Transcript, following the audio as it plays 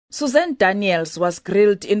Suzanne Daniels was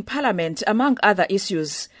grilled in Parliament, among other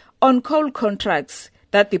issues, on coal contracts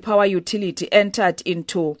that the power utility entered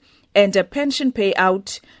into and a pension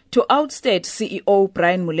payout to ousted CEO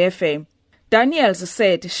Brian Molefe. Daniels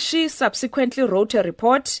said she subsequently wrote a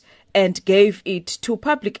report and gave it to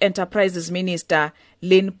Public Enterprises Minister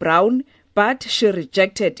Lynn Brown, but she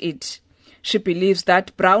rejected it. She believes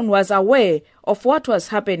that Brown was aware of what was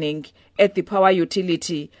happening at the power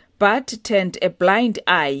utility, but turned a blind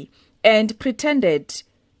eye and pretended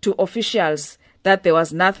to officials that there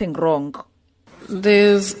was nothing wrong.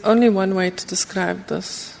 There's only one way to describe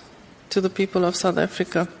this to the people of South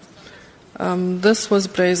Africa. This was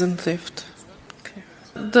brazen theft. Okay.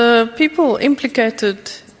 The people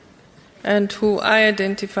implicated and who I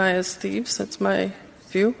identify as thieves, that's my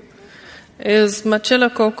view, is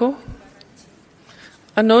Machela Koko,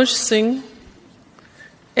 Anoj Singh,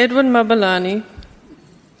 Edwin Mabalani,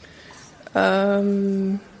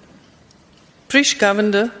 Prish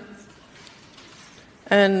Govender,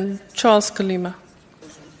 and Charles Kalima.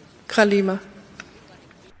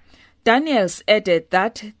 Daniels added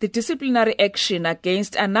that the disciplinary action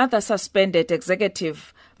against another suspended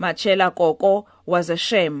executive, Machela Koko, was a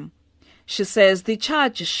shame. She says the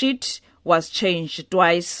charge sheet was changed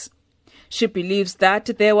twice. She believes that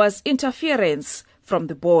there was interference from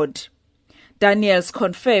the board. Daniels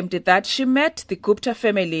confirmed that she met the Gupta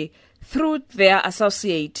family through their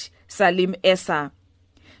associate, Salim Essa.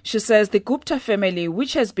 She says the Gupta family,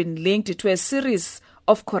 which has been linked to a series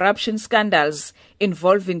of corruption scandals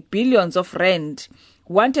involving billions of rand,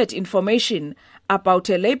 wanted information about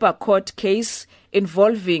a Labour court case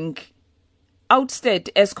involving ousted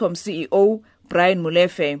Eskom CEO Brian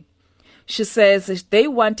Molefe. She says they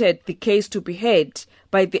wanted the case to be heard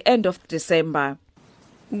by the end of December.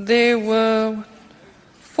 There were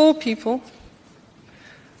 4 people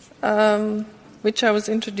which I was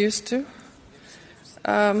introduced to.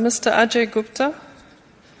 Mr. Ajay Gupta,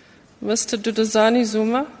 Mr. Duduzane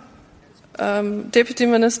Zuma, Deputy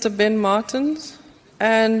Minister Ben Martins,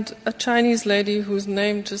 and a Chinese lady whose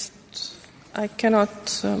name I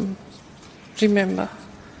cannot remember,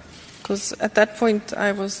 because at that point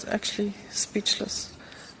I was actually speechless.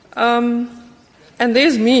 And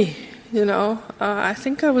there's me, I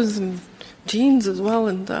think I was in jeans as well,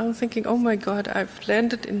 and I'm thinking, oh my God, I've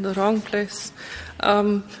landed in the wrong place.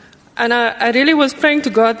 And I really was praying to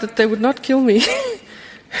God that they would not kill me,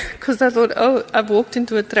 because I thought, oh, I've walked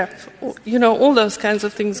into a trap. All those kinds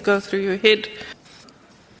of things go through your head.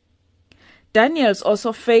 Daniels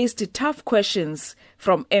also faced tough questions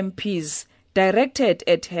from MPs directed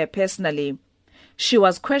at her personally. She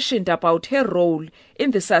was questioned about her role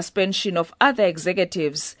in the suspension of other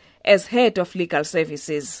executives as head of legal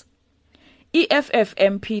services. EFF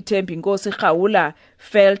MP Thembinkosi Khawula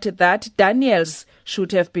felt that Daniels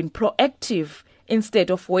should have been proactive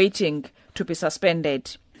instead of waiting to be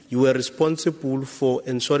suspended. You were responsible for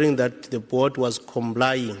ensuring that the board was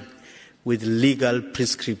complying with legal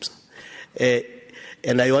prescriptions.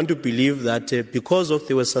 And I want to believe that because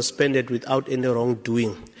they were suspended without any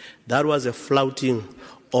wrongdoing, that was a flouting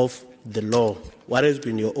of the law. What has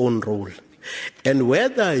been your own role? And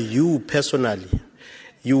whether you personally,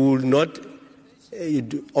 you will not,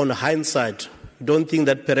 on hindsight, don't think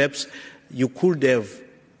that perhaps you could have,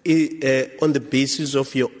 on the basis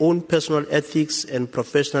of your own personal ethics and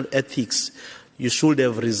professional ethics, you should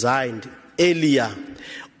have resigned earlier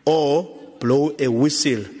or blow a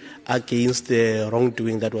whistle against the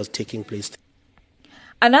wrongdoing that was taking place.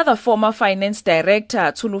 Another former finance director,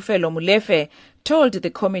 Tsulufelo Molefe, told the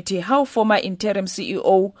committee how former interim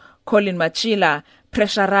CEO Colin Machila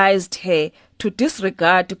pressurized her to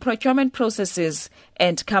disregard procurement processes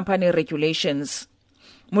and company regulations.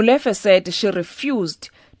 Molefe said she refused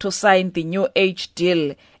to sign the new Age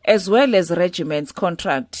deal as well as Regiment's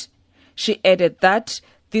contract. She added that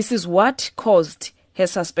this is what caused her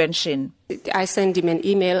suspension. I sent him an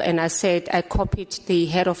email and I said, I copied the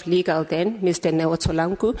head of legal then, Mr. Neo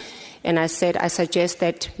Tsolanku, and I said, I suggest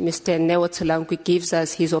that Mr. Neo Tsolanku gives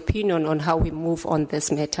us his opinion on how we move on this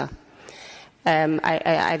matter.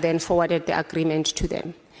 I then forwarded the agreement to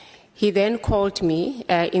them. He then called me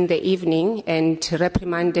in the evening and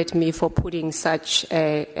reprimanded me for putting such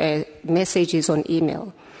messages on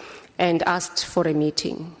email and asked for a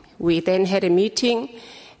meeting. We then had a meeting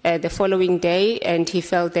the following day, and he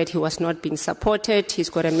felt that he was not being supported. He's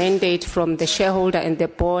got a mandate from the shareholder and the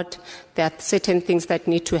board. There are certain things that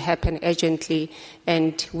need to happen urgently,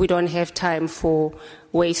 and we don't have time for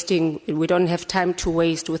wasting. We don't have time to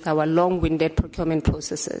waste with our long-winded procurement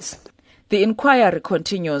processes. The inquiry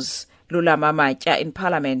continues. Lulama Matya in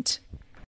Parliament.